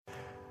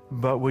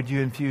but would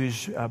you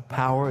infuse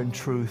power and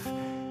truth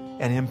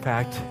and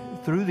impact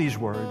through these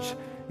words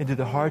into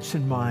the hearts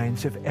and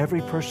minds of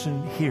every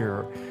person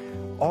here,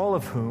 all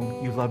of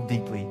whom you love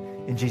deeply.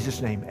 In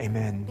Jesus' name,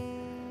 amen.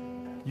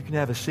 You can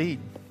have a seat.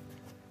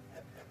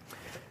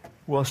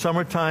 Well,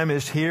 summertime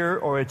is here,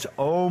 or it's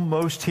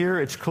almost here.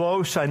 It's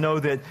close. I know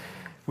that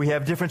we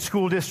have different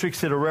school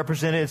districts that are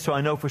represented, so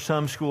I know for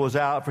some school is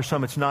out, for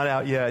some it's not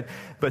out yet.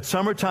 But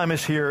summertime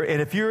is here,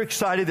 and if you're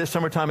excited that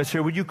summertime is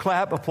here, would you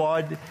clap,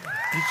 applaud?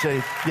 You'd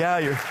say, yeah,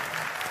 you're...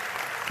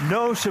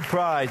 No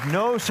surprise.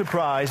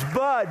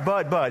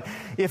 But,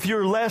 if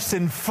you're less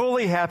than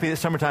fully happy that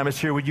summertime is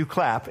here, would you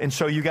clap? And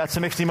so you got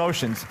some mixed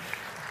emotions.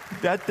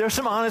 There's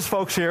some honest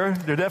folks here.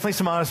 There are definitely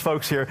some honest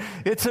folks here.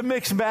 It's a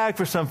mixed bag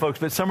for some folks,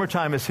 but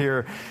summertime is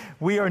here.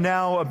 We are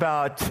now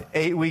about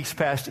 8 weeks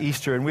past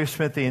Easter, and we've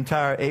spent the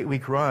entire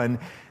 8-week run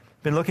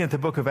been looking at the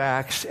book of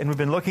Acts, and we've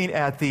been looking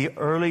at the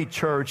early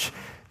church,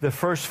 the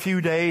first few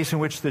days in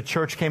which the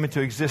church came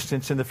into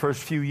existence, and the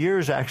first few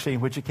years, actually,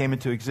 in which it came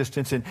into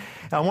existence. And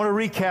I want to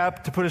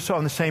recap, to put us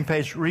on the same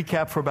page,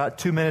 recap for about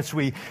 2 minutes.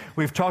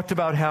 We've talked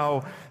about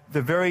how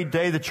the very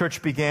day the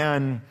church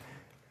began,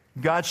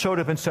 God showed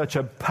up in such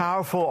a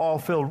powerful,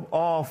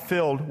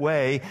 all-filled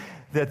way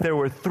that there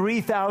were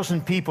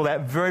 3,000 people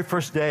that very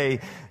first day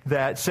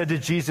that said to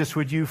Jesus,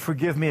 would you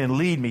forgive me and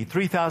lead me?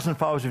 3,000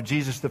 followers of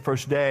Jesus the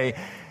first day.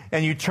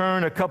 And you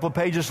turn a couple of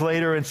pages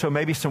later, and so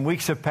maybe some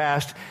weeks have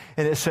passed,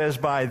 and it says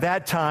by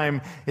that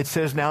time, it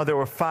says now there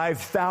were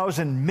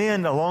 5,000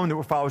 men alone that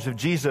were followers of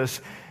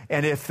Jesus.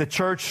 And if the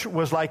church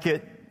was like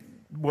it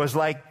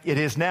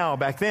is now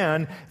back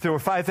then, if there were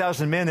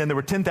 5,000 men, then there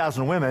were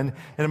 10,000 women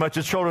and a bunch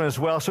of children as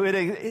well. So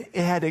it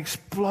had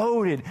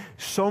exploded.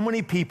 So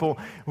many people.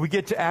 We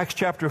get to Acts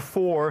chapter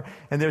 4,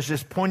 and there's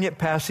this poignant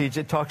passage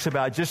that talks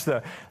about just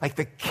the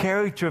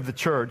character of the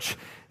church.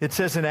 It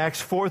says in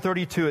Acts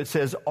 4:32, it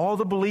says, all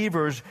the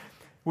believers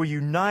were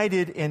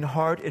united in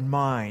heart and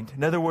mind.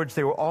 In other words,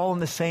 they were all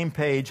on the same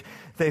page.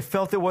 They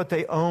felt that what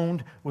they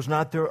owned was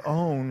not their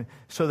own,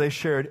 so they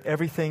shared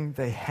everything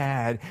they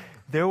had.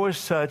 There was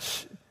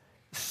such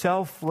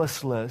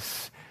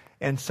selflessness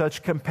and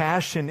such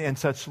compassion and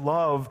such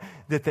love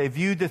that they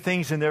viewed the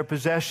things in their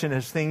possession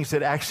as things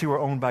that actually were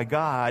owned by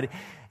God.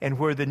 And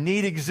where the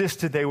need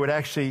existed, they would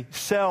actually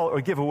sell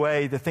or give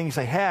away the things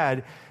they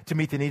had to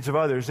meet the needs of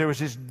others. There was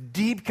this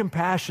deep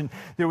compassion.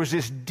 There was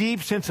this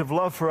deep sense of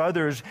love for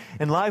others.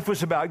 And life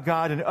was about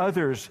God and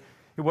others.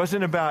 It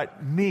wasn't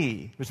about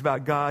me. It was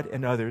about God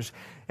and others.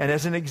 And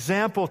as an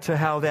example to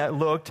how that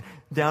looked,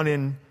 down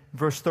in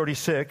verse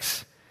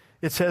 36,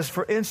 it says,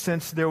 for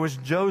instance, there was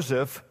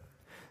Joseph,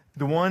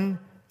 the one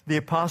the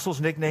apostles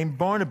nicknamed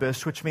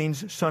Barnabas, which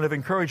means son of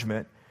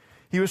encouragement.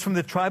 He was from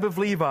the tribe of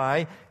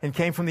Levi and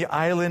came from the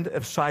island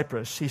of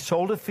Cyprus. He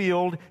sold a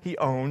field he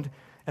owned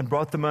and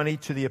brought the money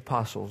to the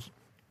apostles.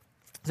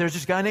 There's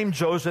this guy named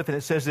Joseph, and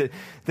it says that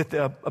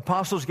the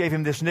apostles gave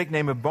him this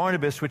nickname of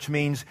Barnabas, which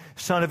means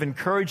son of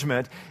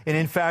encouragement. And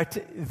in fact,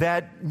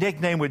 that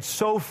nickname would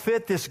so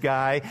fit this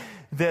guy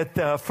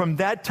that from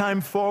that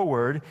time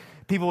forward,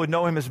 people would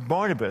know him as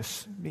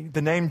Barnabas.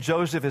 The name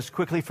Joseph is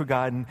quickly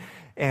forgotten,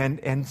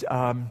 and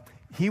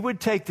he would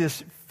take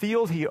this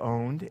field he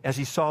owned as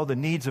he saw the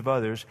needs of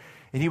others,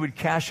 and he would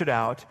cash it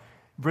out,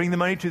 bring the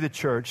money to the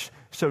church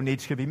so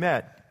needs could be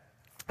met.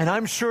 And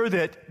I'm sure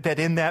that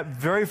in that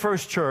very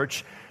first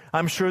church,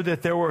 I'm sure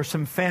that there were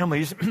some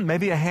families,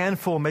 maybe a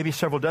handful, maybe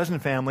several dozen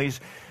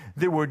families,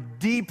 that were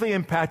deeply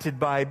impacted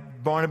by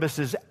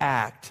Barnabas's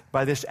act,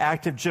 by this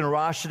act of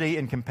generosity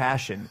and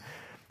compassion.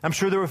 I'm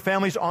sure there were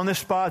families on the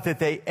spot that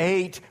they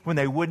ate when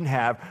they wouldn't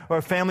have, or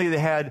a family that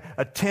had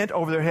a tent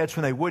over their heads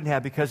when they wouldn't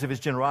have because of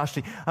his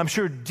generosity. I'm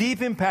sure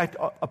deep impact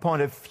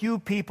upon a few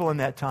people in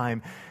that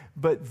time,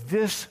 but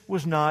this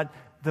was not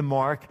the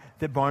mark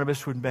that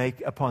Barnabas would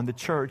make upon the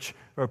church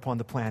or upon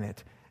the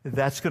planet.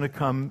 That's going to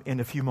come in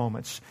a few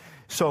moments.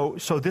 So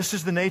this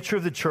is the nature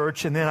of the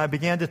church, and then I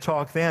began to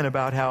talk then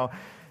about how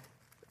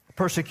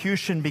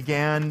persecution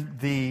began.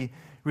 The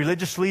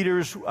religious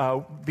leaders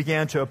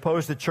began to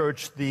oppose the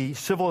church. The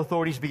civil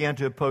authorities began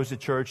to oppose the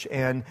church.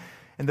 And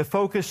the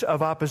focus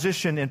of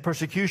opposition and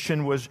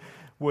persecution was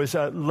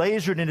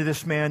lasered into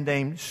this man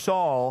named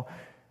Saul,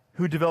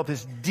 who developed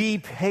this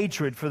deep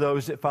hatred for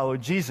those that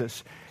followed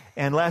Jesus.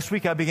 And last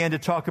week I began to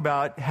talk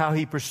about how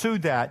he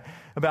pursued that,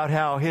 about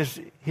how his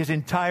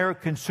entire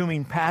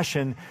consuming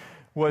passion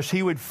was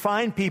he would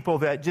find people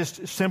that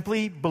just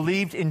simply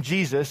believed in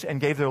Jesus and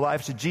gave their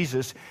lives to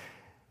Jesus,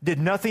 did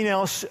nothing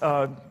else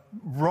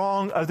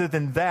wrong other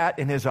than that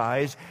in his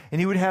eyes, and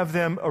he would have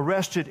them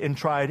arrested and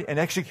tried and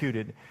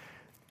executed.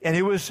 And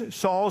it was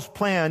Saul's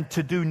plan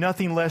to do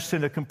nothing less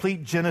than a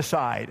complete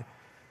genocide.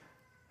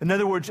 In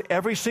other words,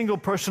 every single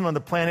person on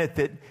the planet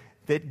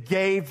that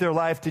gave their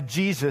life to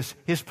Jesus,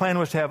 his plan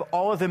was to have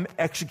all of them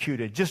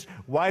executed, just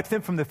wipe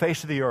them from the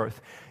face of the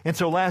earth. And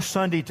so last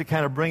Sunday, to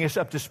kind of bring us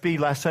up to speed,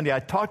 last Sunday I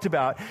talked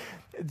about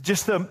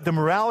just the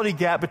morality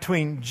gap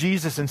between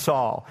Jesus and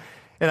Saul.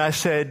 And I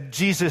said,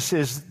 Jesus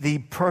is the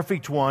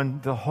perfect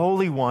one, the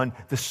holy one,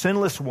 the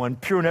sinless one,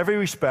 pure in every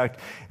respect.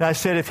 And I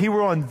said, if he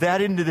were on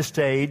that end of the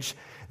stage,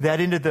 that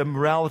end of the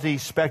morality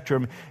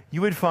spectrum,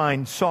 you would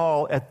find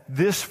Saul at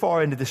this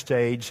far end of the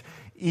stage,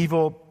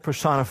 evil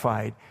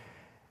personified.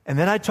 And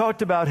then I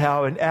talked about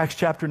how in Acts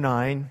chapter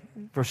 9,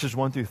 verses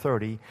 1 through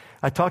 30,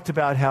 I talked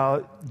about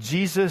how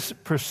Jesus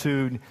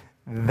pursued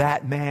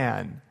that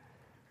man,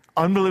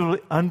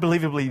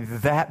 unbelievably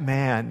that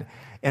man,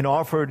 and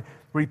offered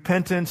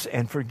repentance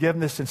and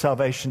forgiveness and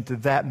salvation to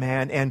that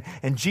man.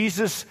 And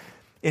Jesus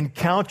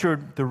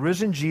encountered the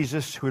risen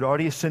Jesus who had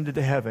already ascended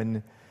to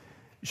heaven,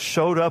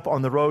 showed up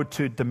on the road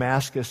to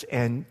Damascus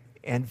and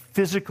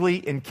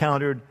physically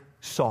encountered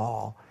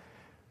Saul.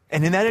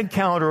 And in that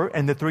encounter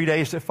and the 3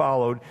 days that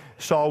followed,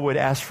 Saul would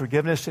ask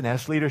forgiveness and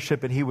ask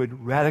leadership, and he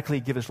would radically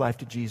give his life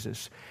to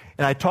Jesus.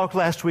 And I talked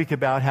last week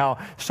about how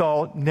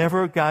Saul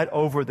never got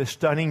over the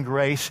stunning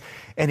grace,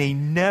 and he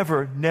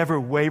never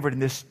wavered in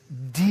this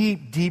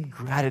deep, deep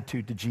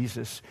gratitude to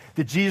Jesus,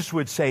 that Jesus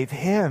would save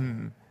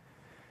him.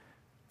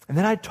 And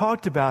then I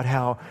talked about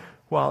how,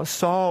 while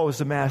Saul was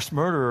a mass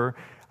murderer,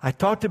 I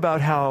talked about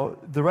how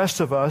the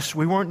rest of us,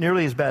 we weren't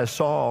nearly as bad as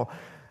Saul,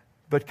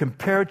 but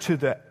compared to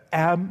the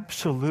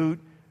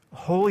absolute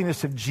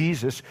holiness of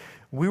Jesus,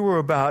 we were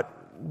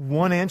about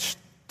 1 inch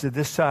to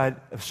this side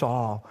of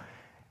Saul.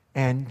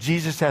 And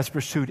Jesus has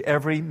pursued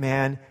every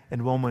man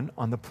and woman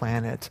on the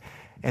planet.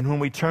 And when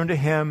we turn to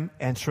him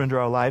and surrender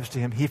our lives to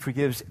him, he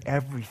forgives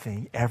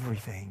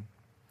everything.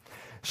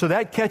 So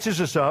that catches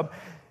us up.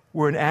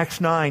 We're in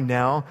Acts 9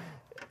 now.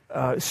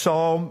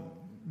 Saul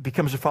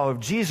becomes a follower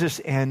of Jesus,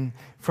 and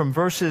from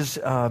verses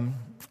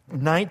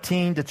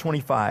 19 to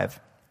 25,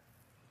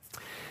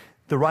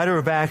 the writer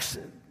of Acts,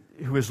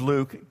 who is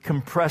Luke,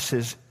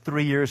 compresses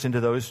 3 years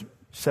into those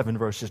 7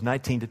 verses,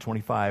 19 to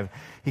 25.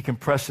 He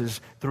compresses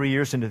 3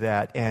 years into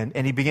that,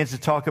 and he begins to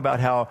talk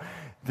about how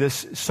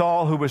this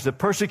Saul, who was the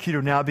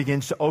persecutor, now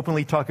begins to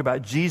openly talk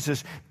about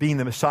Jesus being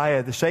the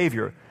Messiah, the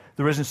Savior,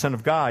 the risen Son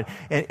of God.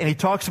 And he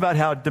talks about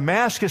how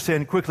Damascus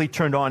then quickly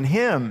turned on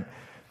him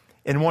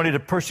and wanted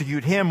to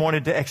persecute him,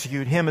 wanted to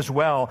execute him as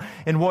well.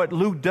 And what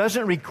Luke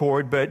doesn't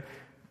record, but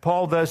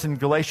Paul does in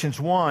Galatians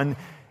 1,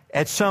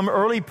 at some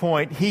early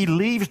point, he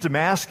leaves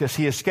Damascus.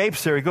 He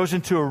escapes there. He goes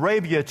into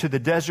Arabia, to the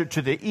desert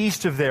to the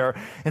east of there,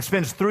 and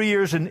spends 3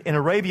 years in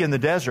Arabia in the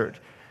desert.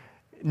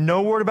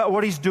 No word about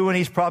what he's doing.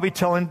 He's probably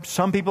telling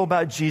some people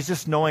about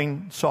Jesus,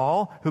 knowing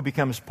Saul, who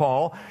becomes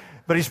Paul.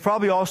 But he's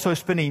probably also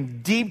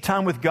spending deep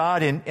time with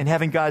God and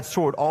having God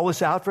sort all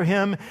this out for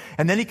him.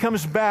 And then he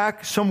comes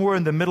back somewhere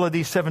in the middle of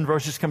these 7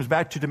 verses, comes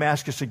back to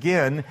Damascus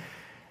again.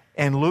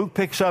 And Luke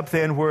picks up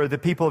then where the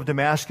people of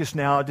Damascus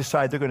now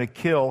decide they're going to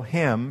kill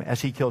him, as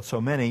he killed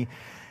so many.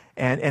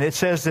 And it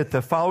says that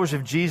the followers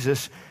of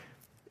Jesus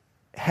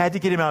had to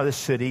get him out of the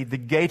city. The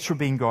gates were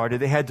being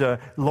guarded. They had to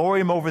lower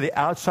him over the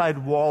outside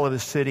wall of the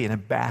city in a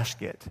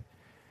basket.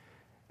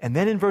 And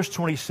then in verse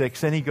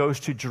 26, then he goes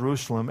to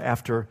Jerusalem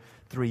after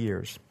 3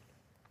 years.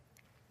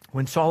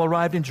 When Saul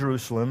arrived in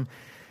Jerusalem,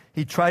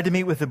 he tried to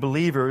meet with the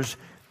believers,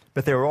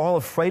 but they were all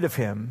afraid of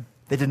him.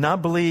 They did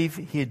not believe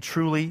he had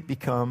truly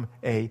become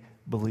a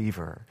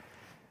believer.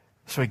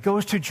 So he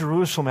goes to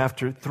Jerusalem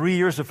after 3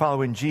 years of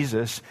following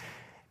Jesus,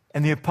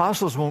 and the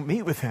apostles won't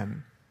meet with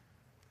him.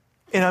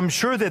 And I'm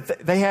sure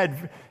that they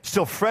had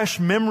still fresh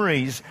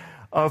memories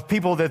of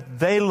people that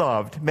they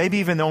loved, maybe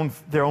even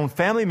their own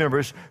family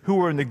members who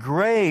were in the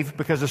grave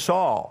because of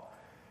Saul.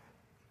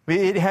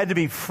 It had to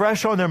be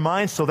fresh on their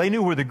minds, so they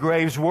knew where the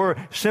graves were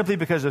simply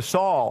because of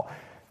Saul.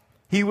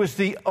 He was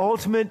the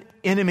ultimate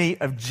enemy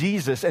of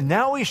Jesus, and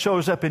now he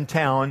shows up in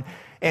town,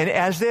 and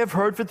as they have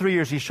heard for 3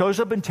 years, he shows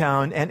up in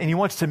town, and he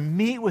wants to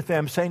meet with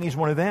them, saying he's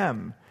one of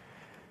them.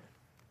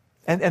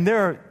 And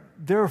they're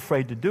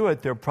afraid to do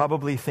it. They're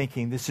probably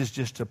thinking this is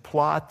just a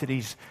plot that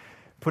he's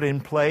put in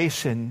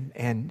place,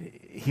 and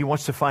he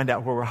wants to find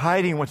out where we're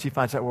hiding. Once he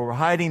finds out where we're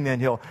hiding, then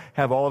he'll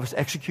have all of us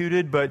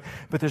executed. But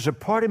there's a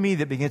part of me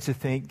that begins to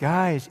think,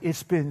 guys,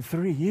 it's been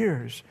 3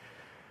 years.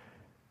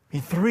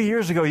 3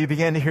 years ago, you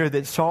began to hear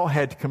that Saul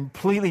had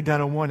completely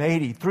done a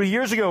 180. 3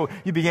 years ago,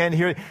 you began to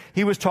hear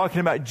he was talking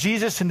about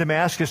Jesus in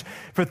Damascus.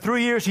 For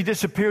 3 years, he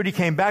disappeared. He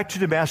came back to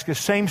Damascus.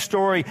 Same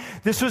story.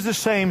 This was the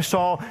same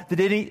Saul that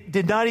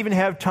did not even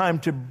have time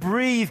to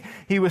breathe.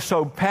 He was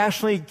so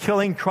passionately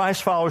killing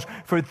Christ followers.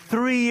 For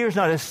 3 years,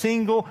 not a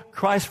single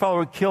Christ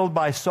follower killed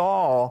by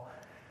Saul.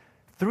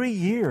 3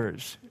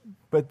 years.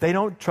 But they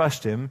don't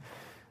trust him.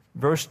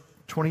 Verse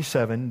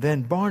 27,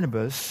 then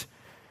Barnabas,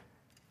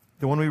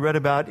 the one we read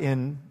about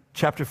in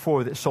chapter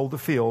 4 that sold the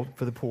field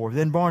for the poor.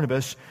 Then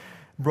Barnabas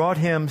brought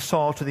him,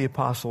 Saul, to the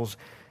apostles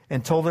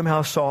and told them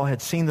how Saul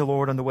had seen the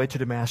Lord on the way to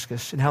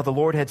Damascus and how the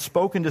Lord had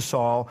spoken to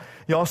Saul.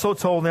 He also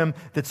told them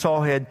that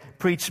Saul had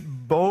preached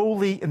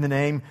boldly in the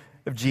name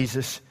of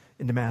Jesus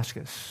in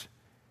Damascus.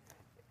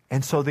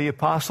 And so the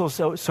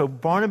apostles, so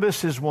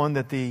Barnabas is one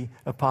that the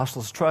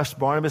apostles trust.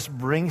 Barnabas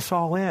brings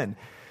Saul in,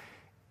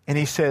 and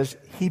he says,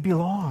 he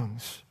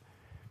belongs.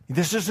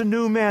 This is a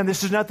new man.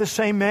 This is not the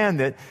same man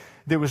that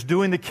that was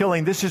doing the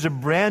killing. This is a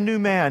brand new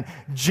man,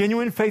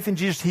 genuine faith in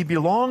Jesus. He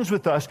belongs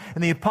with us.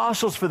 And the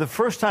apostles, for the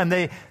first time,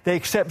 they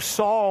accept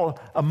Saul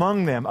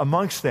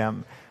amongst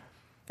them.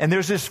 And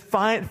there's this,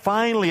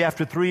 finally,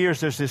 after 3 years,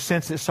 there's this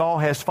sense that Saul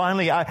has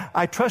finally,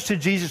 I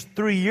trusted Jesus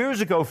 3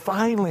 years ago.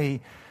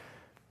 Finally,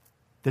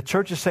 the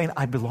church is saying,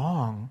 I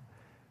belong.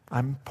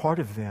 I'm part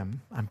of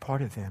them. I'm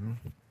part of them.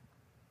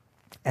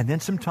 And then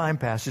some time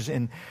passes,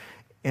 and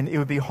it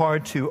would be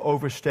hard to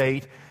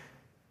overstate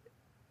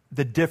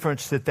the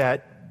difference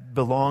that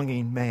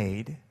belonging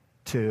made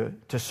to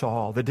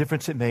Saul, the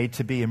difference it made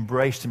to be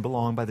embraced and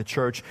belong by the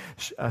church.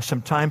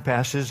 Some time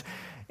passes,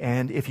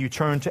 and if you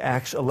turn to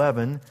Acts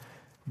 11,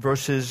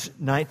 verses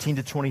 19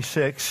 to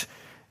 26,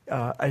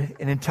 an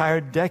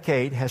entire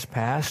decade has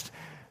passed.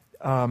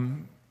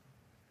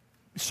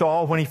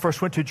 Saul, when he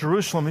first went to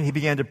Jerusalem, he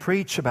began to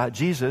preach about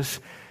Jesus,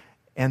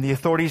 and the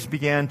authorities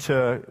began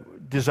to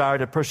desire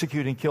to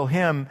persecute and kill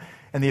him,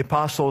 and the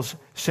apostles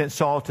sent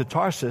Saul to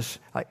Tarsus.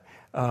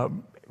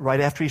 Right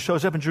after he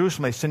shows up in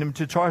Jerusalem, they send him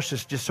to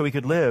Tarsus just so he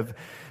could live.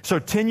 So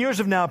 10 years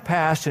have now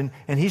passed, and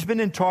he's been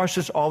in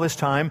Tarsus all this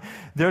time.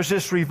 There's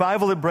this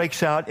revival that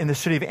breaks out in the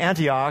city of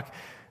Antioch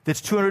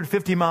that's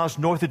 250 miles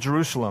north of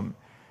Jerusalem.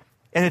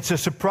 And it's a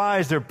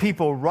surprise. There are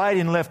people right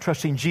and left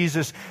trusting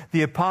Jesus.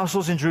 The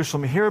apostles in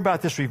Jerusalem hear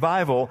about this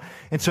revival,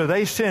 and so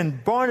they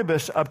send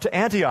Barnabas up to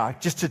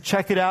Antioch just to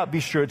check it out, be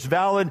sure it's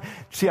valid,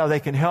 see how they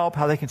can help,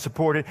 how they can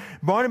support it.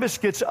 Barnabas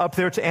gets up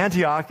there to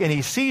Antioch, and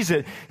he sees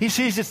it. He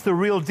sees it's the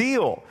real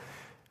deal.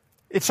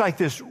 It's like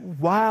this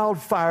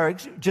wildfire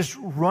just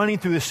running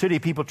through the city,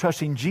 people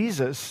trusting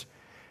Jesus.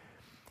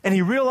 And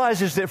he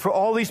realizes that for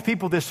all these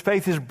people, this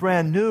faith is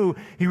brand new.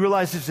 He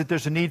realizes that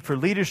there's a need for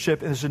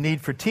leadership and there's a need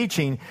for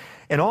teaching.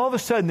 And all of a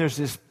sudden, there's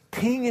this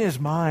ping in his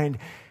mind.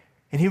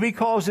 And he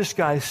recalls this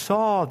guy,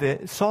 Saul,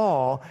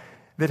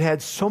 that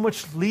had so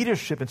much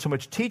leadership and so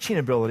much teaching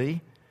ability.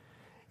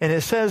 And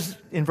it says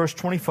in verse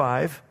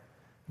 25,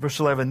 verse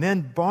 11,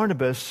 then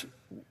Barnabas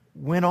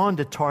went on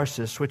to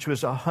Tarsus, which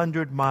was a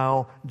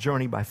 100-mile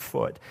journey by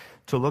foot,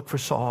 to look for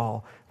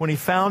Saul. When he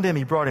found him,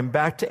 he brought him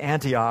back to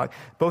Antioch.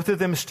 Both of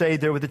them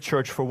stayed there with the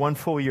church for 1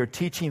 full year,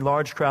 teaching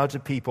large crowds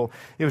of people.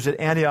 It was at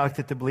Antioch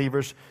that the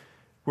believers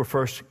were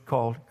first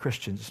called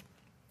Christians.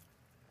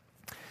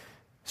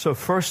 So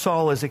first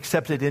Saul is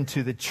accepted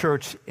into the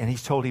church, and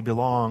he's told he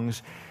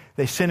belongs.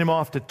 They send him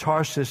off to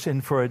Tarsus,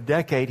 and for a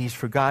decade he's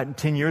forgotten.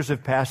 10 years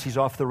have passed. He's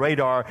off the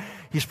radar.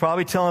 He's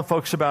probably telling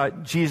folks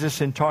about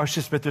Jesus in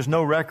Tarsus, but there's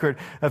no record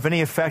of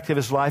any effect of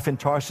his life in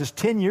Tarsus.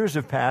 10 years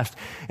have passed.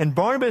 And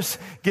Barnabas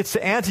gets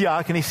to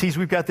Antioch, and he sees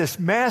we've got this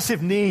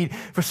massive need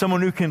for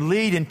someone who can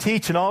lead and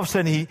teach. And all of a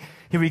sudden he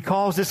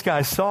recalls this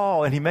guy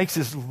Saul, and he makes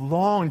this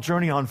long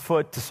journey on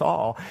foot to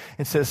Saul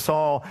and says,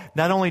 Saul,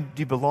 not only do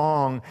you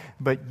belong,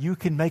 but you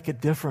can make a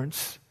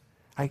difference.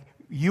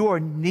 You are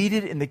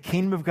needed in the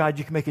kingdom of God.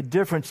 You can make a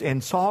difference.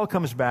 And Saul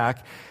comes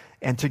back,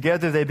 and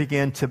together they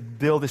begin to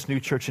build this new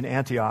church in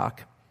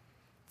Antioch.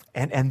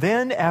 And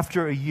then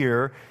after a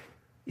year,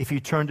 if you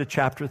turn to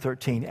chapter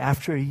 13,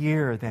 after a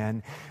year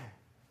then,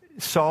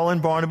 Saul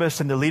and Barnabas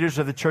and the leaders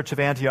of the church of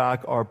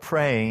Antioch are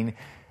praying,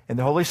 and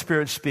the Holy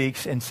Spirit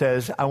speaks and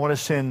says, I want to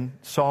send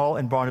Saul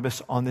and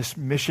Barnabas on this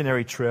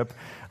missionary trip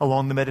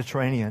along the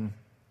Mediterranean.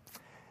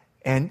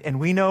 And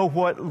we know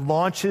what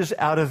launches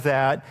out of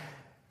that.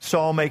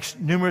 Saul makes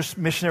numerous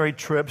missionary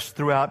trips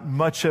throughout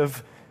much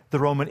of the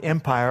Roman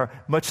Empire.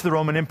 Much of the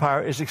Roman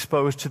Empire is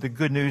exposed to the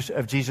good news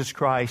of Jesus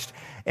Christ,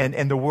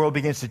 and the world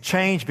begins to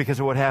change because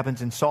of what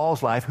happens in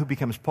Saul's life, who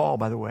becomes Paul,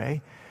 by the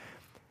way.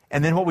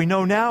 And then what we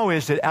know now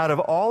is that out of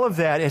all of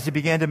that, as he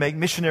began to make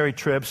missionary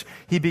trips,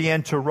 he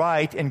began to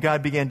write, and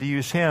God began to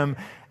use him.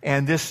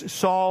 And this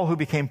Saul, who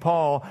became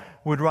Paul,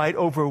 would write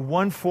over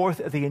 1/4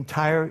 of the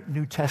entire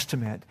New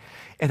Testament.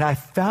 And I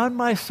found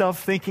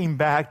myself thinking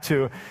back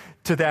to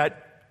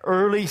that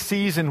early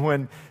season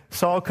when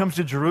Saul comes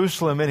to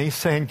Jerusalem and he's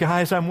saying,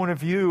 guys, I'm one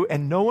of you.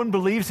 And no one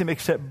believes him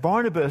except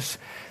Barnabas.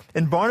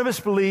 And Barnabas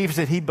believes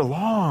that he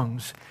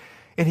belongs.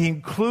 And he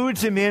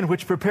includes him in,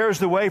 which prepares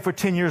the way for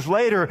 10 years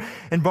later.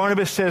 And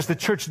Barnabas says the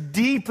church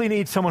deeply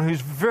needs someone who's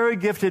very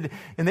gifted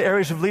in the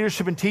areas of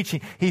leadership and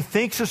teaching. He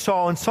thinks of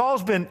Saul, and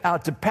Saul's been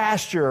out to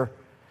pasture.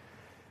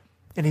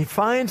 And he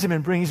finds him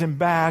and brings him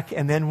back.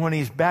 And then when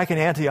he's back in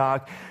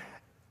Antioch,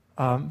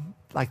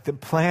 like the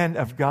plan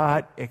of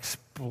God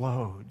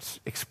explodes.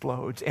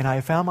 And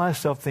I found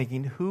myself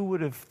thinking, who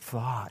would have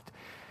thought?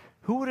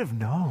 Who would have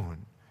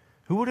known?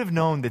 Who would have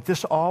known that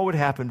this all would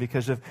happen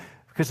because of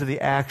the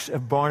acts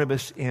of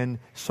Barnabas in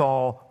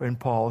Saul or in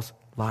Paul's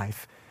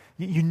life?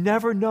 You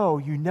never know.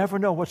 You never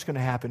know what's going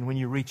to happen when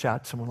you reach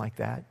out to someone like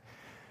that.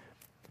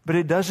 But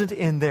it doesn't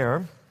end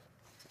there.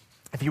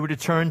 If you were to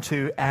turn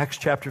to Acts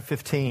chapter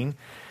 15,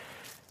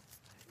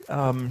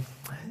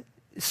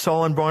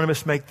 Saul and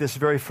Barnabas make this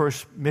very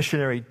first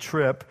missionary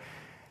trip,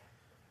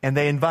 and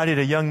they invited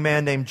a young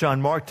man named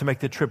John Mark to make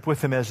the trip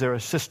with them as their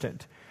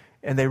assistant.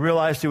 And they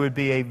realized it would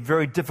be a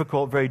very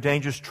difficult, very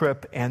dangerous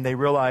trip, and they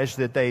realized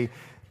that it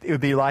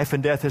would be life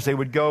and death as they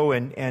would go,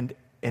 and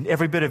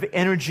every bit of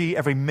energy,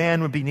 every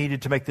man would be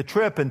needed to make the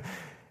trip. And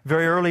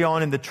Very early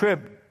on in the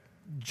trip,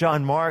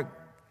 John Mark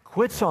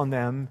quits on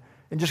them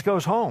and just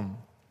goes home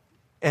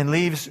and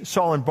leaves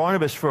Saul and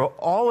Barnabas for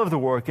all of the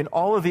work and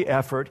all of the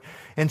effort.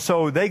 And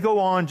so they go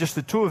on, just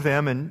the two of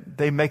them, and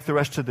they make the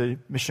rest of the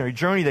missionary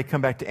journey. They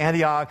come back to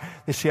Antioch.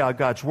 They see how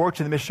God's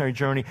worked in the missionary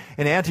journey.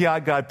 In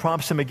Antioch, God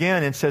prompts them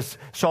again and says,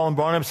 Saul and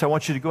Barnabas, I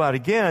want you to go out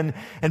again.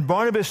 And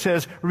Barnabas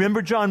says,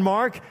 remember John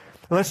Mark?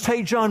 Let's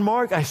take John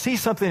Mark. I see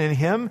something in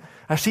him.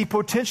 I see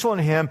potential in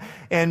him.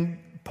 And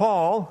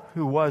Paul,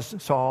 who was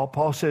Saul,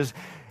 Paul says,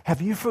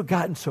 have you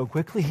forgotten so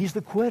quickly? He's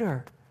the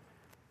quitter.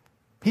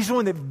 He's the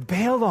one that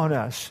bailed on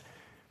us.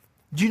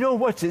 Do you know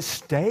what's at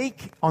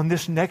stake on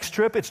this next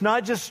trip? It's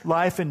not just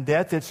life and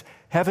death, it's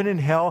heaven and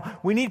hell.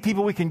 We need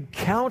people we can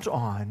count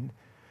on.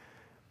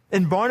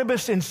 And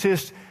Barnabas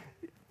insists,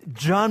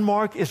 John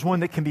Mark is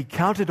one that can be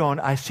counted on.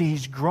 I see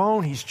he's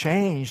grown, he's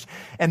changed.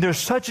 And there's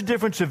such a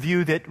difference of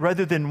view that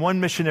rather than one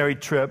missionary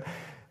trip,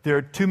 there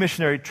are two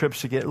missionary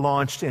trips that get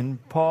launched, and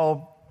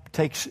Paul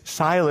takes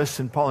Silas,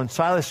 and Paul and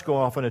Silas go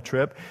off on a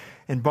trip,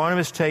 and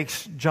Barnabas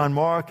takes John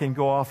Mark and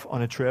go off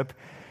on a trip.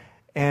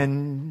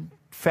 And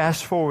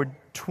fast forward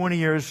 20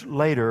 years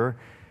later,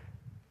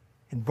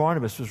 and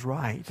Barnabas was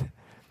right.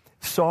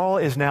 Saul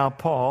is now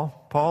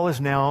Paul. Paul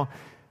is now,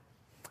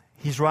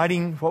 he's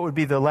writing what would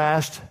be the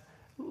last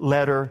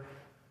letter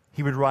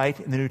he would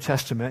write in the New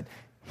Testament.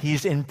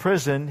 He's in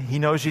prison. He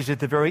knows he's at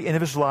the very end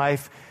of his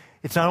life.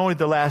 It's not only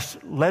the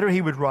last letter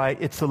he would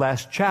write, it's the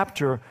last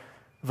chapter of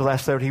the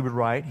last letter he would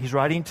write. He's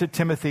writing to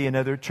Timothy,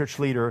 another church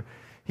leader.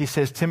 He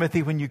says,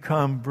 Timothy, when you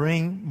come,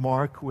 bring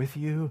Mark with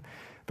you,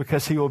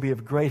 because he will be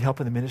of great help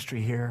in the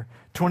ministry here.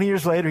 20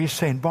 years later, he's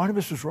saying,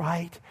 Barnabas was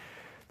right.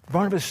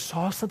 Barnabas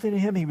saw something in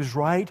him. He was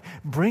right.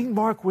 Bring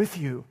Mark with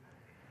you.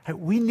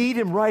 We need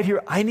him right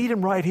here. I need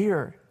him right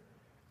here.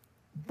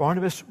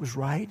 Barnabas was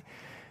right.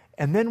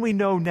 And then we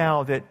know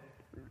now that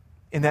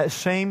in that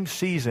same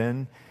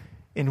season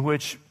in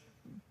which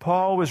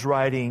Paul was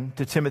writing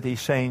to Timothy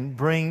saying,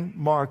 bring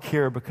Mark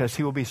here because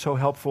he will be so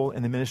helpful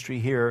in the ministry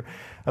here.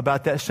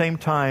 About that same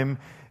time,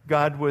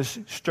 God was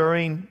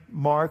stirring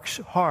Mark's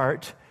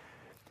heart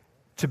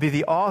to be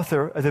the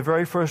author of the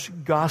very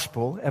first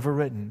gospel ever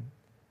written.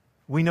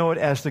 We know it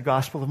as the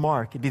Gospel of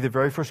Mark. It'd be the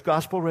very first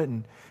gospel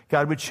written.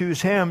 God would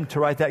choose him to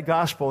write that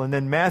gospel, and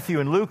then Matthew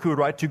and Luke, who would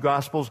write two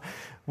gospels,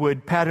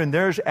 would pattern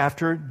theirs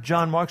after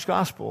John Mark's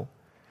gospel.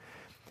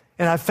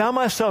 And I found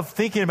myself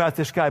thinking about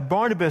this guy,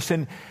 Barnabas,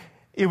 and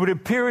it would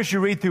appear as you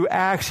read through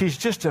Acts, he's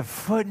just a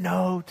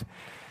footnote.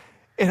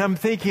 And I'm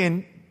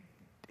thinking,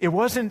 it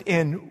wasn't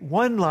in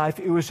one life,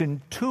 it was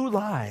in two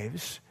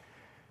lives.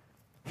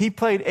 He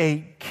played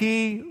a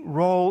key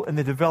role in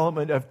the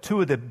development of two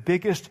of the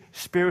biggest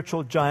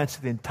spiritual giants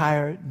of the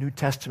entire New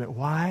Testament.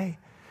 Why?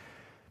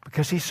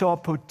 Because he saw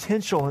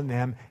potential in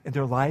them in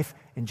their life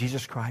in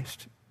Jesus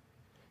Christ.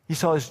 He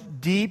saw his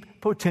deep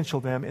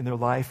potential in them in their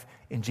life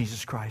in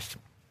Jesus Christ.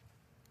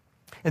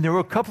 And there were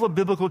a couple of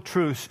biblical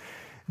truths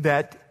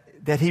that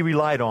he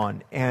relied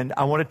on, and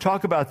I want to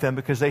talk about them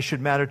because they should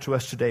matter to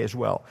us today as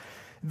well.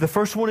 The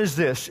first one is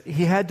this.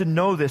 He had to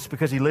know this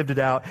because he lived it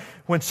out.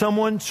 When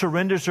someone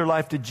surrenders their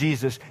life to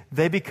Jesus,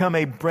 they become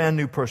a brand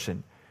new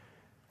person.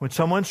 When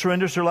someone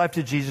surrenders their life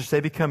to Jesus, they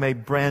become a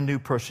brand new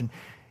person.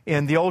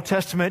 In the Old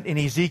Testament, in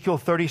Ezekiel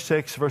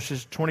 36,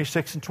 verses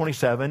 26 and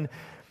 27,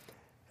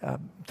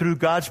 through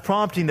God's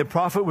prompting, the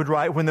prophet would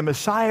write, when the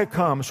Messiah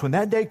comes, when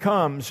that day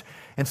comes,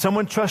 and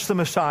someone trusts the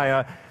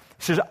Messiah,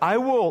 he says, I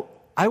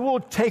will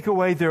take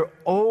away their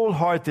old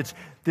heart that's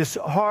this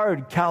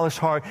hard, callous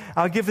heart.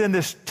 I'll give them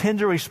this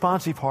tender,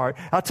 responsive heart.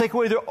 I'll take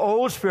away their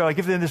old spirit. I'll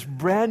give them this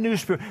brand new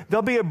spirit.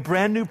 They'll be a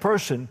brand new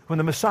person. When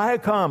the Messiah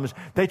comes,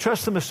 they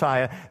trust the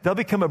Messiah. They'll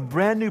become a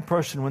brand new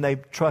person when they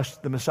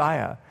trust the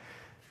Messiah.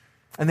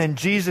 And then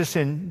Jesus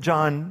in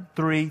John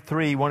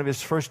 3:3, one of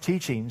his first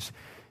teachings,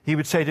 he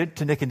would say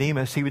to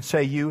Nicodemus, he would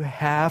say, you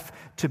have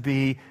to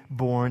be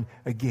born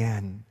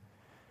again.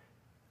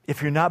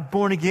 If you're not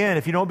born again,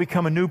 if you don't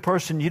become a new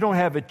person, you don't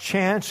have a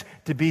chance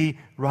to be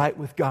right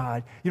with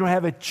God. You don't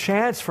have a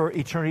chance for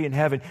eternity in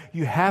heaven.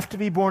 You have to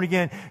be born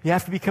again. You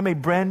have to become a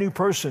brand new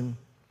person.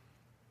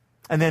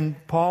 And then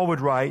Paul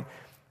would write,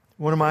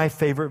 one of my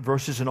favorite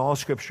verses in all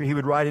Scripture, he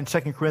would write in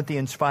 2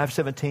 Corinthians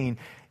 5:17,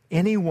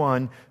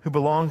 anyone who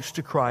belongs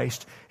to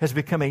Christ has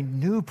become a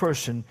new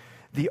person.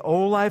 The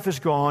old life is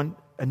gone,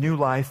 a new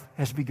life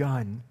has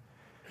begun.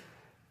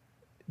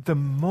 The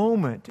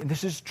moment, and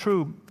this is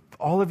true,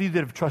 all of you that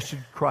have trusted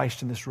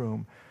Christ in this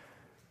room,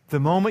 the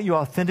moment you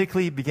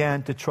authentically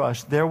began to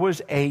trust, there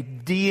was a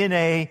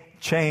DNA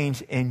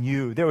change in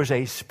you. There was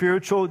a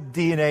spiritual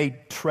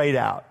DNA trade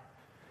out.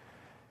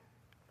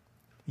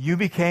 You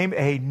became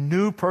a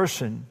new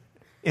person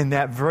in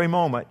that very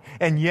moment.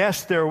 And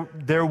yes,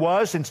 there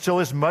was and still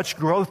is much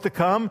growth to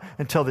come.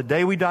 Until the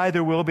day we die,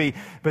 there will be.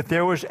 But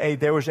there was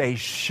a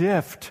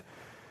shift.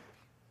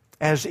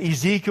 As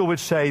Ezekiel would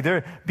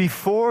say,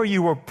 before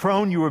you were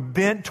prone, you were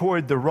bent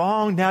toward the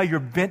wrong. Now you're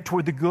bent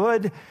toward the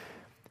good.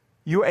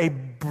 You're a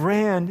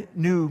brand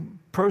new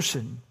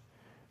person.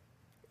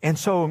 And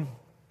so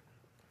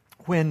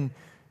when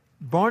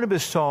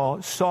Barnabas saw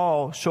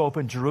Saul show up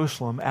in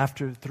Jerusalem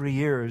after 3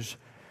 years,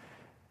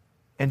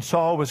 and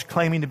Saul was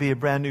claiming to be a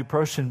brand new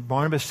person.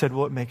 Barnabas said,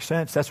 well, it makes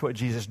sense. That's what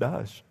Jesus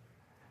does.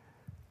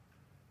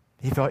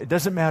 He thought, it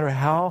doesn't matter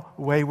how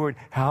wayward,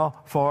 how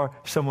far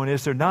someone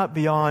is. They're not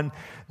beyond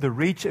the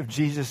reach of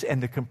Jesus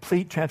and the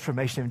complete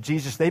transformation of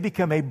Jesus. They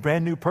become a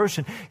brand new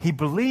person. He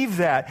believed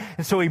that.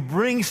 And so he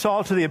brings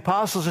Saul to the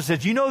apostles and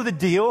says, you know the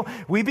deal.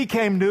 We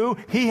became new.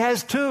 He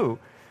has too.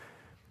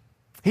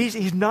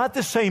 He's not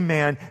the same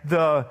man.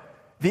 The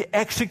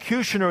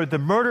executioner, the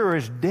murderer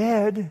is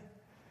dead.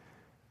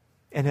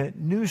 And a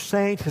new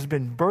saint has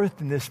been birthed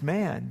in this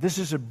man. This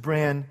is a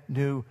brand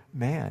new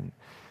man.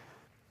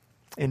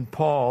 In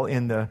Paul,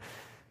 in the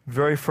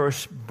very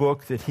first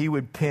book that he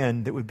would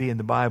pen that would be in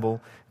the Bible,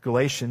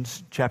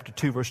 Galatians chapter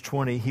 2, verse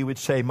 20, he would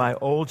say, my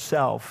old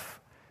self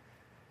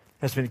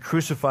has been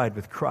crucified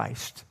with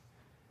Christ.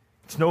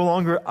 It's no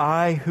longer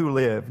I who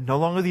live, no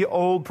longer the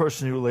old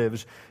person who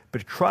lives,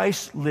 but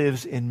Christ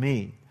lives in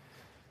me.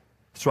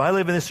 So I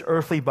live in this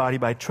earthly body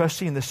by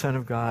trusting in the Son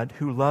of God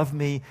who loved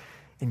me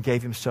and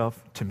gave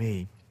himself to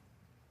me.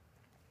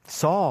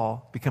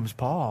 Saul becomes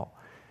Paul.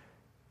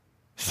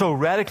 So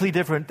radically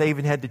different, they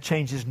even had to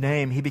change his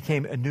name. He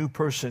became a new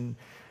person.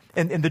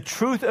 And the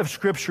truth of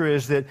Scripture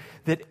is that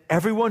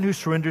everyone who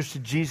surrenders to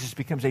Jesus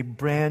becomes a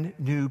brand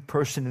new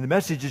person. And the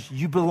message is,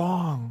 you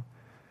belong.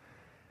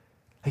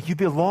 Like you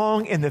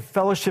belong in the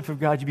fellowship of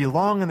God. You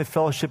belong in the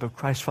fellowship of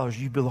Christ's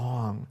followers. You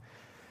belong.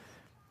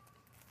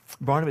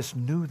 Barnabas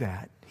knew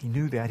that. He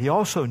knew that. He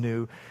also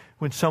knew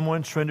when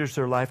someone surrenders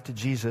their life to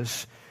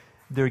Jesus,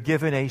 they're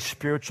given a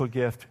spiritual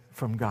gift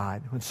from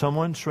God. When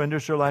someone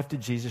surrenders their life to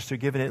Jesus, they're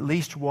given at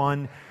least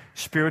one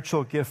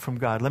spiritual gift from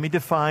God. Let me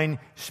define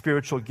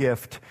spiritual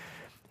gift.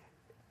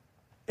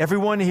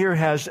 Everyone here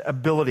has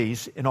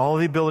abilities, and all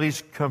of the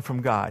abilities come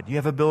from God. You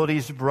have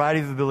abilities, a variety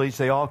of abilities,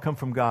 they all come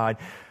from God.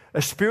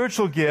 A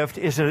spiritual gift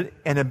is an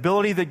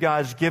ability that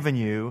God's given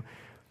you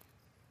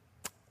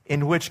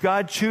in which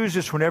God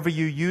chooses, whenever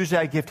you use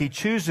that gift, He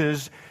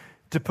chooses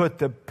to put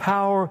the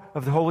power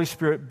of the Holy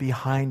Spirit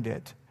behind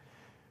it.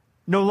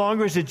 No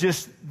longer is it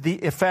just the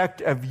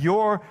effect of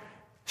your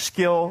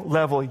skill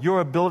level, your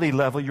ability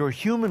level, your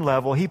human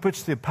level. He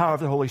puts the power of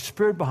the Holy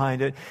Spirit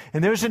behind it,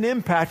 and there's an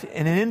impact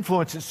and an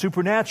influence that's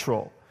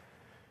supernatural.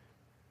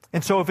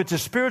 And so if it's a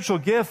spiritual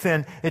gift,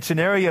 then it's an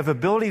area of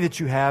ability that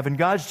you have, and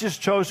God's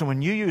just chosen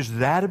when you use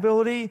that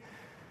ability,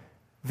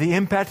 the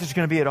impact is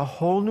going to be at a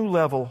whole new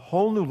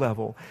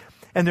level.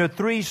 And there are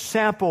 3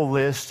 sample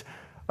lists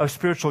of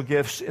spiritual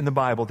gifts in the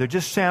Bible. They're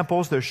just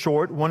samples. They're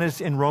short. One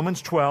is in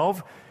Romans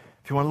 12.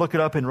 If you want to look it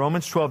up in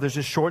Romans 12, there's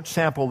a short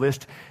sample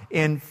list.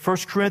 In 1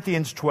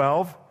 Corinthians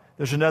 12,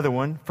 there's another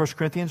one, 1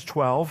 Corinthians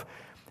 12,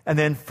 and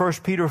then 1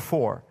 Peter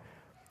 4.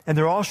 And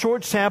they're all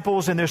short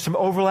samples, and there's some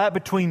overlap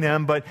between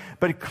them, but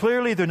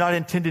clearly they're not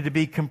intended to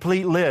be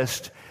complete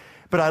lists.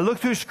 But I look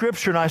through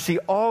Scripture and I see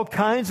all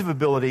kinds of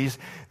abilities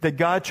that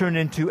God turned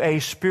into a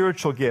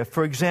spiritual gift.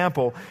 For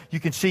example, you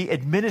can see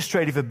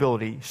administrative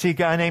ability. See a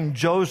guy named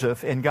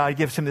Joseph, and God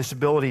gives him this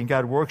ability, and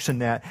God works in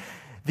that.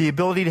 The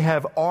ability to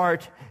have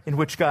art in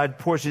which God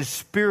pours His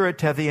Spirit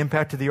to have the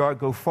impact of the art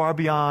go far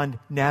beyond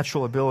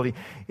natural ability.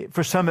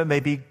 For some, it may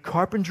be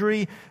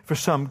carpentry. For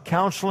some,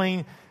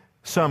 counseling.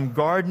 Some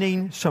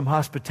gardening. Some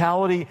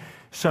hospitality.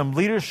 Some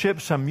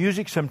leadership. Some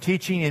music. Some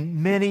teaching.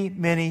 And many,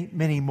 many,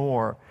 many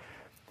more.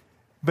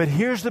 But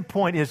here's the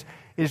point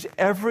is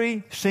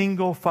every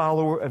single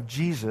follower of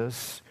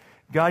Jesus,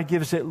 God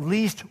gives at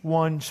least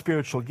one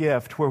spiritual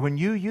gift where when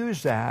you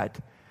use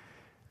that,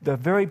 the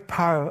very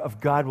power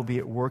of God will be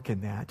at work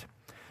in that.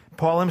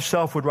 Paul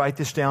himself would write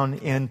this down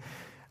in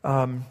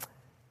 1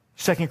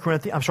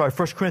 Corinthians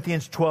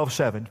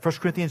 12:7. 1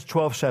 Corinthians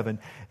 12:7.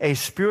 A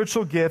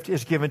spiritual gift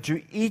is given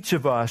to each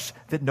of us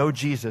that know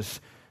Jesus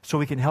so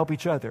we can help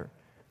each other.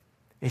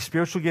 A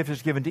spiritual gift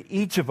is given to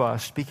each of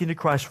us, speaking to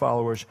Christ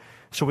followers,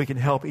 so we can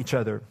help each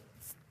other.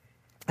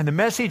 And the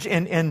message,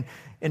 and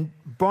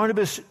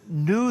Barnabas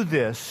knew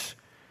this,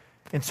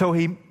 and so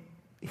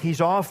he's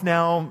off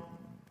now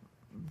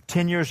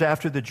 10 years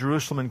after the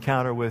Jerusalem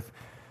encounter with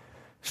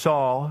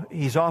Saul.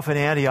 He's off in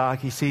Antioch.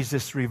 He sees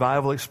this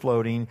revival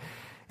exploding,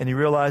 and he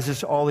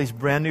realizes all these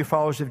brand new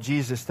followers of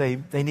Jesus, they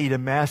need a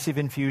massive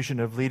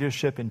infusion of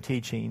leadership and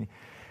teaching.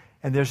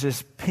 And there's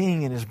this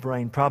ping in his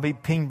brain, probably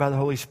pinged by the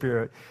Holy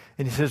Spirit.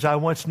 And he says, I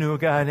once knew a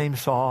guy named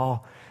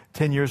Saul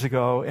 10 years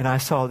ago, and I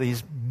saw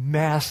these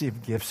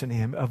massive gifts in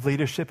him of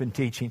leadership and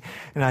teaching.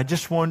 And I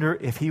just wonder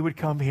if he would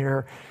come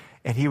here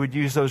and he would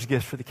use those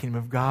gifts for the kingdom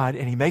of God.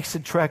 And he makes the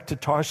trek to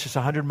Tarshish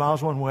 100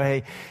 miles one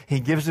way. He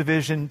gives the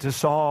vision to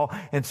Saul.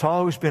 And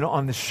Saul, who's been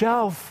on the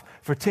shelf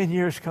for 10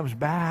 years, comes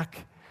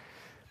back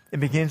and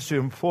begins to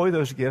employ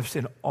those gifts.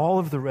 And all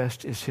of the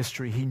rest is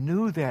history. He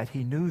knew that.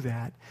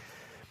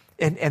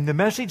 And the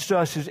message to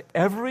us is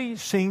every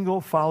single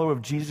follower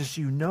of Jesus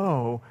you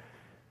know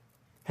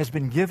has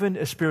been given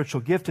a spiritual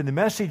gift. And the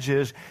message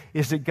is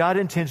that God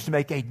intends to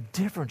make a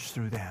difference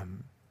through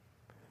them.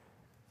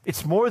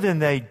 It's more than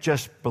they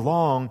just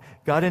belong.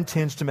 God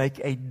intends to make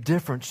a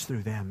difference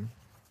through them.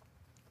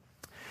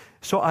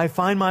 So I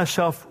find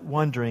myself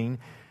wondering,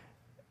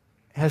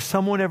 has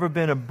someone ever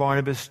been a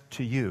Barnabas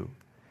to you?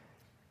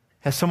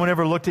 Has someone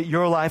ever looked at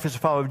your life as a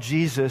follower of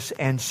Jesus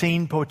and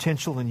seen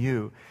potential in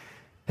you?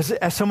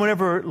 Has someone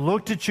ever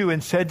looked at you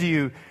and said to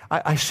you,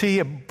 I see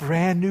a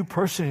brand new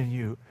person in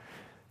you.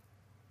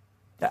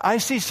 I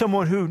see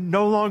someone who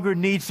no longer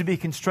needs to be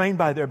constrained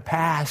by their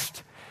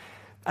past.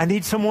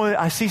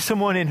 I see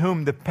someone in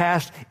whom the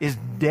past is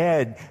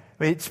dead.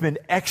 It's been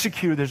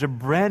executed. There's a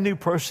brand new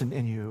person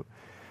in you.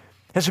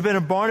 Has there been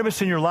a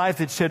Barnabas in your life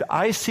that said,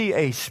 I see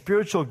a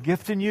spiritual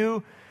gift in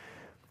you?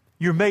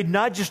 You're made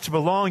not just to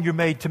belong, you're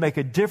made to make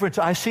a difference.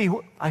 I see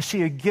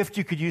a gift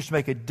you could use to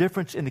make a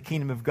difference in the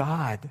kingdom of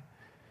God.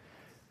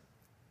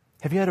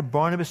 Have you had a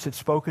Barnabas that's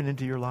spoken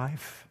into your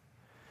life?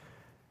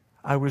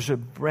 I was a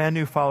brand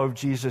new follower of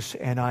Jesus,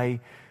 and I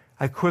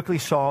quickly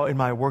saw in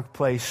my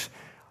workplace,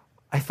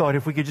 I thought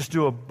if we could just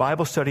do a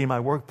Bible study in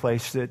my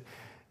workplace, that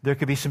there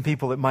could be some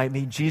people that might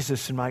meet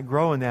Jesus and might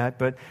grow in that.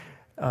 But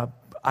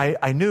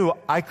I knew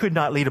I could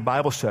not lead a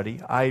Bible study.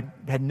 I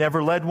had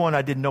never led one.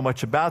 I didn't know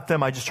much about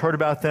them. I just heard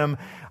about them.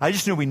 I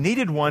just knew we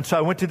needed one. So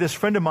I went to this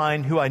friend of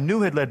mine who I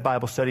knew had led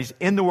Bible studies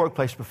in the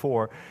workplace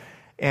before.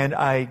 And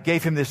I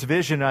gave him this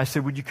vision. And I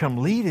said, would you come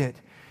lead it?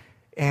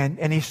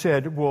 And he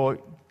said, well,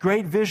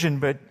 great vision,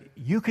 but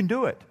you can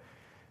do it.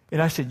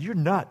 And I said, you're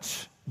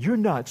nuts. You're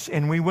nuts.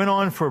 And we went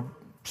on for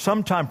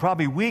some time,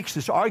 probably weeks,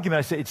 this argument.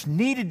 I said, it's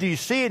needed. Do you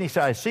see it? And he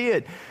said, I see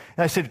it.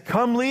 And I said,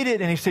 come lead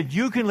it. And he said,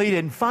 you can lead it.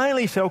 And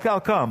finally he said, okay, I'll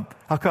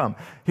come.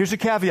 Here's a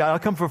caveat. I'll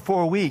come for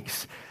 4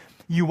 weeks.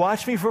 You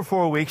watch me for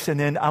 4 weeks, and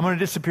then I'm going to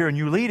disappear, and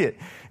you lead it.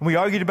 And we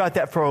argued about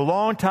that for a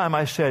long time.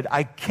 I said,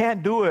 I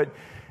can't do it.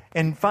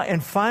 And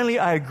finally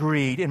I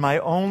agreed. And my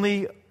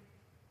only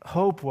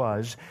hope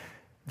was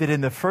that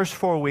in the first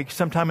 4 weeks,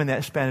 sometime in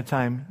that span of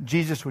time,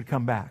 Jesus would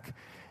come back.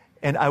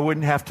 And I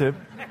wouldn't have to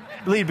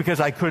lead because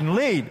I couldn't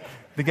lead.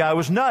 The guy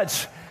was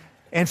nuts.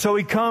 And so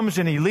he comes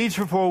and he leads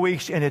for 4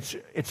 weeks, and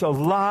it's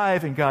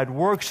alive, and God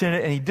works in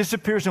it, and he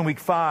disappears in week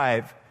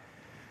 5.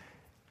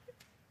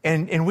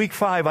 And in week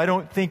 5, I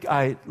don't think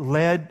I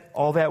led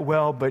all that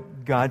well,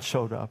 but God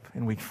showed up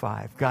in week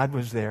 5. God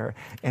was there.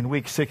 And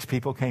week 6,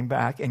 people came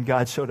back, and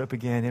God showed up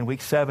again in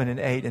week 7 and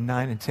 8 and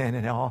 9 and 10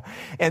 and all.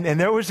 And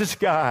there was this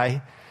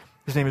guy,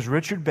 his name is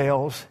Richard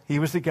Bales. He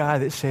was the guy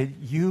that said,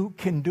 you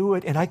can do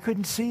it. And I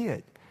couldn't see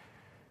it.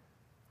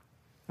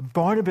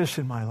 Barnabas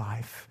in my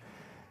life.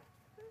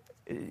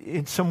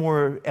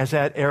 Somewhere as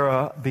that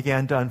era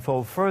began to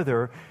unfold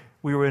further,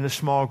 we were in a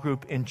small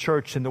group in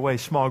church, and the way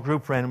small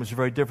group ran was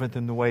very different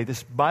than the way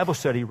this Bible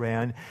study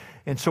ran.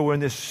 And so we're in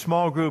this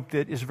small group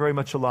that is very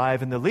much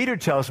alive, and the leader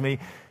tells me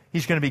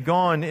he's going to be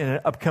gone in an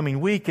upcoming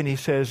week, and he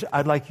says,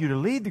 I'd like you to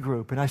lead the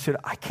group. And I said,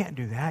 I can't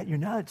do that. You're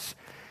nuts.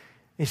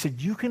 He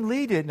said, you can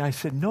lead it. And I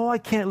said, no, I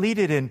can't lead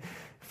it. And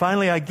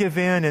finally I give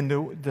in,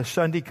 and the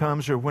Sunday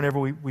comes, or whenever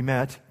we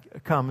met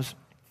comes,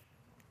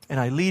 and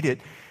I lead it.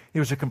 It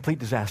was a complete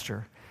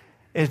disaster.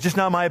 It's just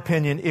not my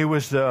opinion. It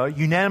was the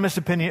unanimous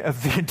opinion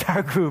of the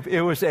entire group.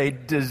 It was a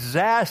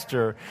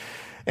disaster.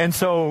 And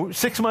so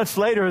 6 months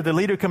later, the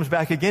leader comes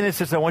back again and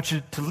says, I want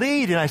you to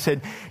lead. And I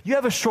said, you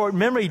have a short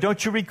memory.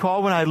 Don't you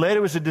recall when I led, it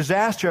was a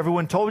disaster?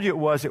 Everyone told you it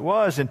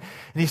was. And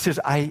he says,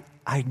 I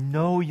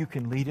know you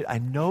can lead it. I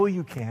know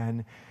you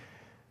can.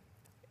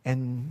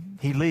 And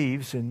he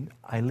leaves, and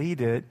I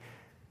lead it,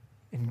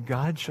 and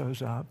God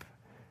shows up.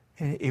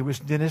 And it was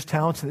Dennis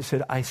Townsend that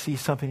said, I see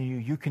something in you.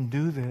 You can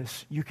do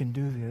this. You can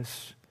do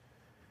this.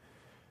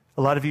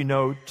 A lot of you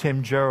know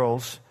Tim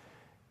Gerrells,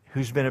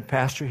 who's been a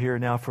pastor here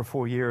now for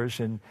 4 years.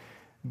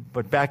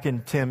 But back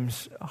in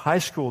Tim's high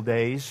school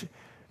days,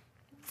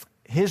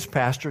 his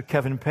pastor,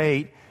 Kevin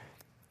Pate,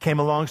 came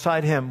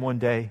alongside him one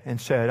day and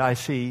said, I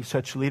see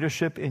such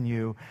leadership in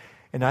you,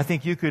 and I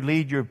think you could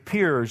lead your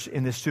peers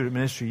in this student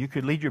ministry. You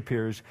could lead your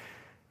peers.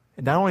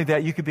 And not only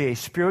that, you could be a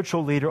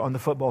spiritual leader on the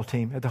football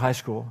team at the high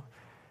school.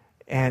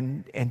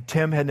 And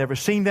Tim had never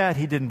seen that.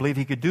 He didn't believe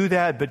he could do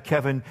that, but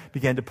Kevin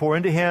began to pour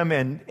into him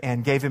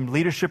and gave him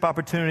leadership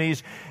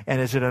opportunities. And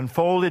as it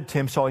unfolded,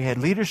 Tim saw he had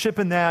leadership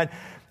in that.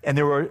 And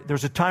there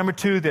was a time or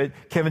two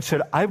that Kevin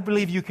said, I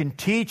believe you can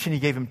teach. And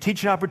he gave him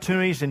teaching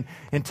opportunities. And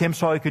Tim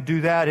saw he could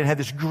do that and had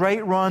this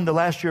great run the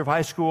last year of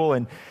high school.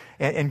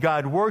 And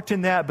God worked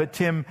in that, but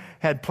Tim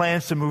had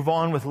plans to move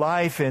on with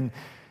life.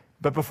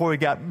 But before he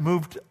got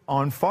moved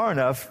on far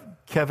enough,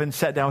 Kevin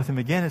sat down with him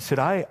again and said,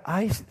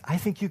 I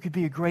think you could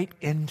be a great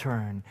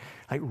intern.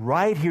 Like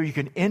right here, you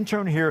can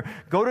intern here.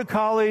 Go to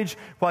college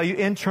while you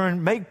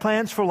intern. Make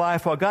plans for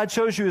life. While God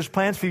shows you his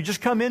plans for you, just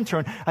come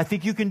intern. I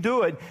think you can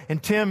do it.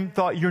 And Tim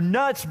thought, you're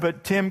nuts.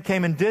 But Tim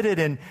came and did it,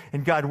 and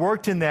God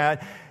worked in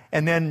that.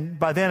 And then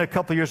by then, a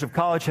couple of years of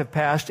college have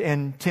passed,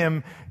 and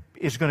Tim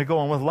is going to go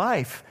on with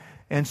life.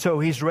 And so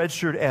he's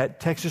registered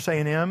at Texas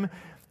A&M.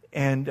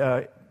 And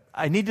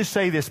I need to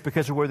say this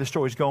because of where the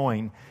story's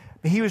going.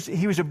 He was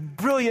a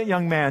brilliant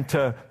young man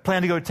to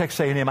plan to go to Texas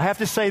A&M. I have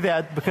to say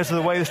that because of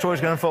the way the story's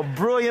going to unfold.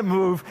 Brilliant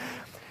move.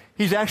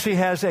 He actually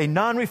has a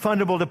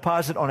non-refundable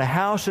deposit on a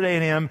house at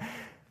A&M.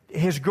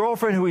 His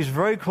girlfriend, who he's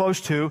very close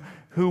to,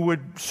 who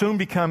would soon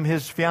become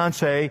his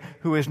fiancée,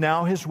 who is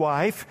now his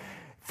wife.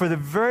 For the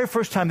very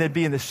first time, they'd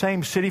be in the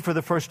same city for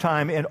the first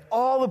time, and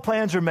all the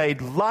plans are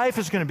made. Life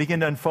is going to begin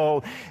to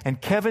unfold. And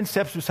Kevin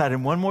steps beside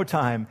him one more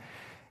time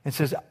and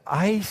says,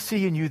 I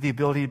see in you the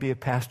ability to be a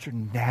pastor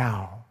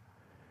now.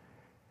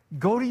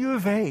 Go to U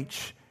of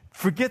H.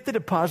 Forget the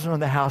deposit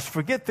on the house.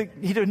 He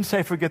didn't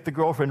say forget the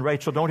girlfriend,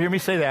 Rachel. Don't hear me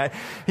say that.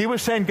 He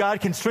was saying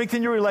God can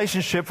strengthen your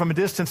relationship from a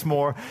distance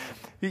more.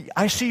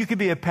 I see you could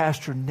be a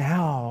pastor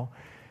now.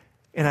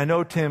 And I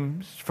know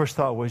Tim's first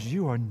thought was,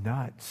 you are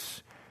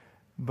nuts.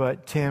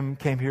 But Tim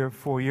came here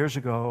 4 years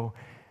ago,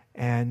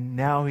 and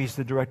now he's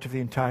the director of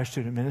the entire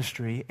student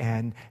ministry.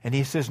 And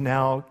he says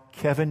now,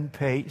 Kevin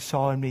Pate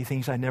saw in me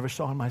things I never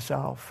saw in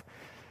myself.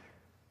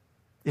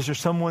 Is there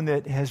someone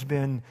that has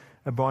been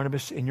a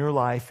Barnabas in your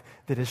life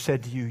that has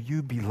said to you,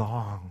 you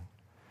belong.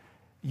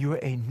 You're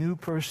a new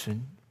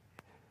person.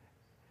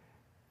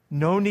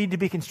 No need to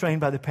be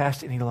constrained by the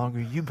past any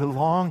longer. You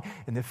belong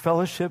in the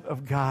fellowship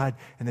of God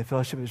and the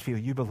fellowship of His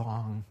people. You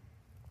belong.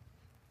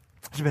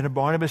 There's been a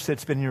Barnabas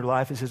that's been in your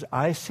life that says,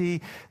 I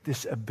see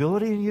this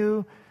ability in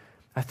you.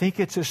 I think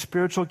it's a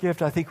spiritual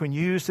gift. I think when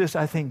you use this,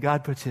 I think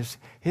God puts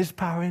His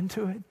power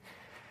into it.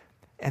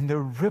 And the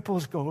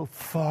ripples go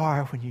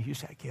far when you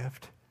use that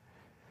gift.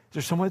 Is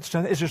there someone that's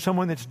done that? Is there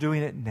someone that's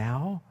doing it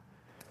now?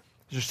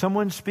 Is there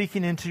someone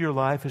speaking into your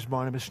life as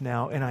Barnabas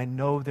now? And I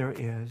know there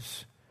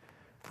is.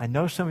 I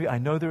know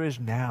there is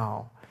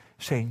now,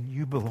 saying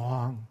you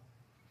belong.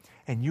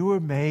 And you were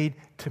made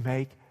to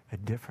make a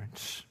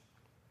difference.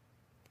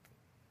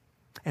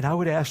 And I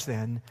would ask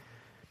then,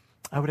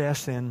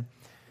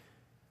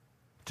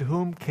 to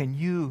whom can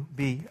you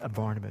be a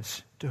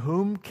Barnabas? To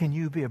whom can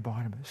you be a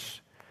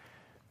Barnabas?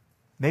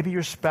 Maybe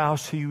your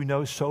spouse who you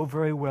know so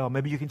very well,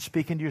 maybe you can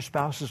speak into your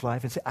spouse's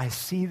life and say, I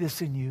see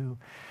this in you.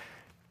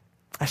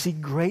 I see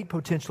great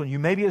potential in you.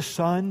 Maybe a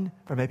son,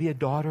 or maybe a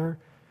daughter,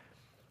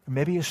 or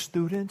maybe a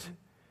student.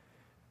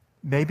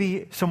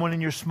 Maybe someone in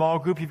your small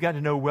group you've got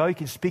to know well. You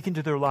can speak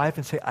into their life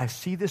and say, I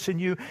see this in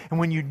you. And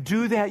when you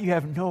do that, you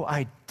have no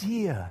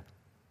idea.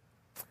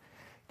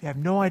 You have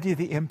no idea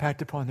the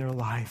impact upon their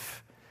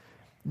life.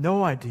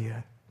 No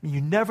idea. You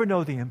never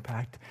know the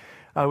impact.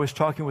 I was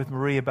talking with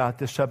Marie about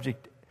this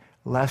subject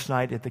last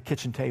night at the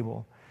kitchen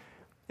table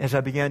as I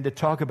began to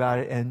talk about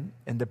it and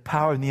the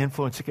power and the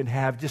influence it can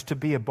have just to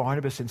be a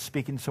Barnabas and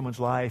speak in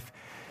someone's life.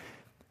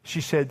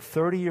 She said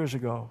 30 years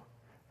ago,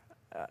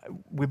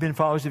 we've been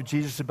followers of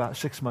Jesus about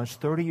 6 months.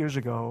 30 years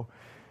ago,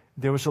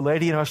 there was a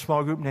lady in our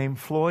small group named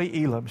Floy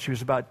Elam. She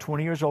was about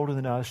 20 years older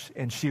than us,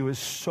 and she was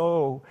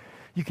so,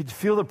 you could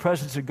feel the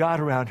presence of God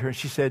around her. And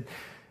she said,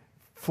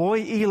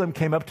 Floy Elam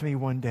came up to me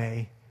one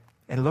day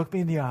and looked me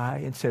in the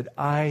eye and said,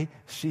 I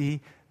see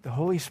the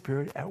Holy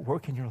Spirit at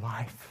work in your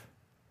life.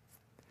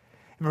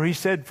 And Marie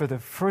said, for the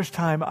first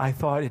time, I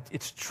thought,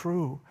 it's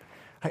true.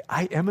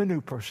 I am a new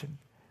person.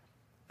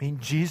 I mean,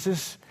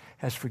 Jesus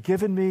has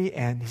forgiven me,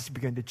 and He's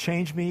begun to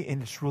change me,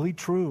 and it's really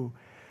true.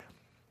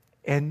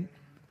 And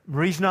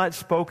Marie's not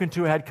spoken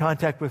to, had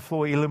contact with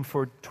Floy Elam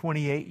for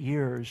 28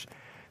 years.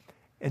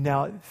 And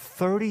now,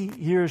 30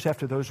 years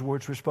after those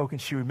words were spoken,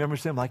 she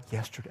remembers them like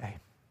yesterday.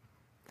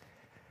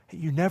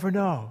 You never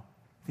know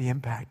the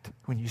impact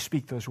when you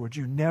speak those words.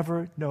 You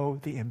never know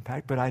the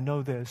impact, but I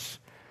know this.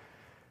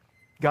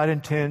 God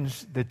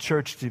intends the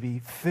church to be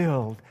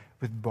filled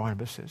with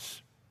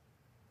Barnabases.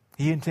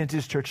 He intends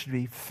His church to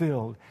be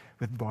filled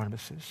with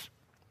Barnabases.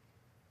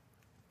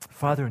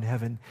 Father in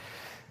heaven,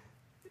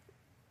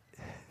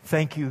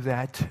 thank you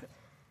that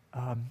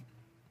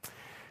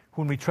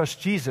when we trust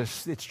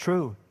Jesus, it's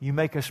true. You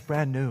make us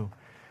brand new.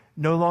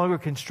 No longer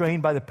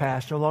constrained by the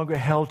past, no longer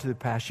held to the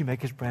past. You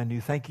make us brand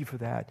new. Thank you for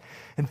that.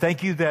 And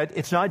thank you that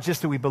it's not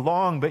just that we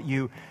belong, but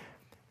you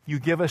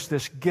give us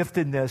this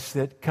giftedness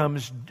that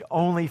comes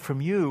only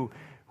from you,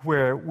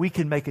 where we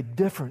can make a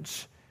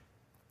difference.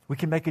 We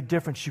can make a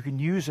difference. You can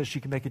use us. You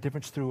can make a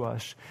difference through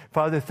us.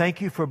 Father, thank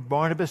you for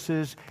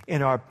Barnabases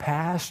in our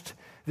past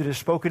that have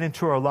spoken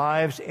into our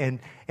lives and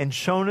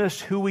shown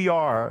us who we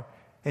are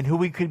and who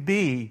we could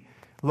be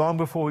long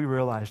before we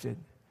realized it.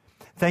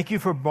 Thank you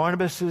for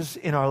Barnabases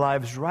in our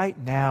lives right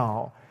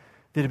now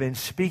that have been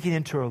speaking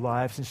into our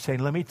lives and saying,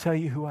 let me tell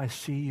you who I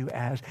see you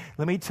as.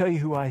 Let me tell you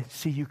who I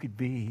see you could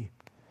be.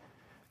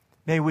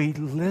 May we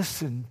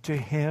listen to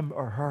him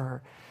or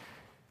her.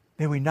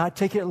 May we not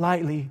take it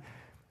lightly.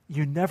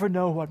 You never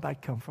know what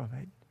might come from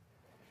it.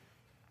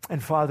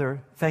 And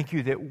Father, thank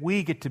you that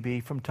we get to be,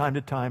 from time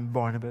to time,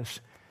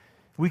 Barnabas.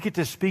 We get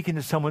to speak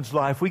into someone's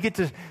life. We get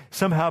to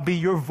somehow be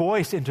your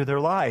voice into their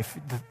life.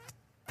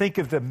 Think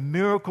of the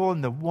miracle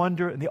and the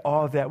wonder and the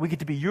awe of that. We get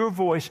to be your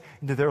voice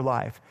into their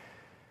life.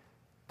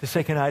 To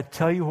say, can I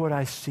tell you what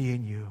I see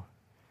in you?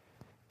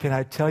 Can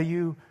I tell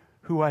you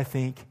who I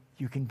think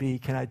you can be?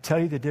 Can I tell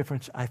you the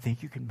difference I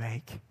think you can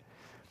make?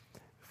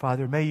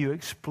 Father, may you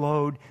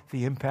explode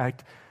the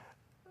impact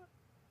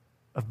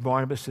of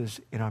Barnabases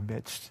in our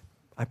midst.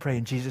 I pray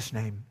in Jesus'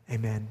 name,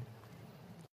 amen.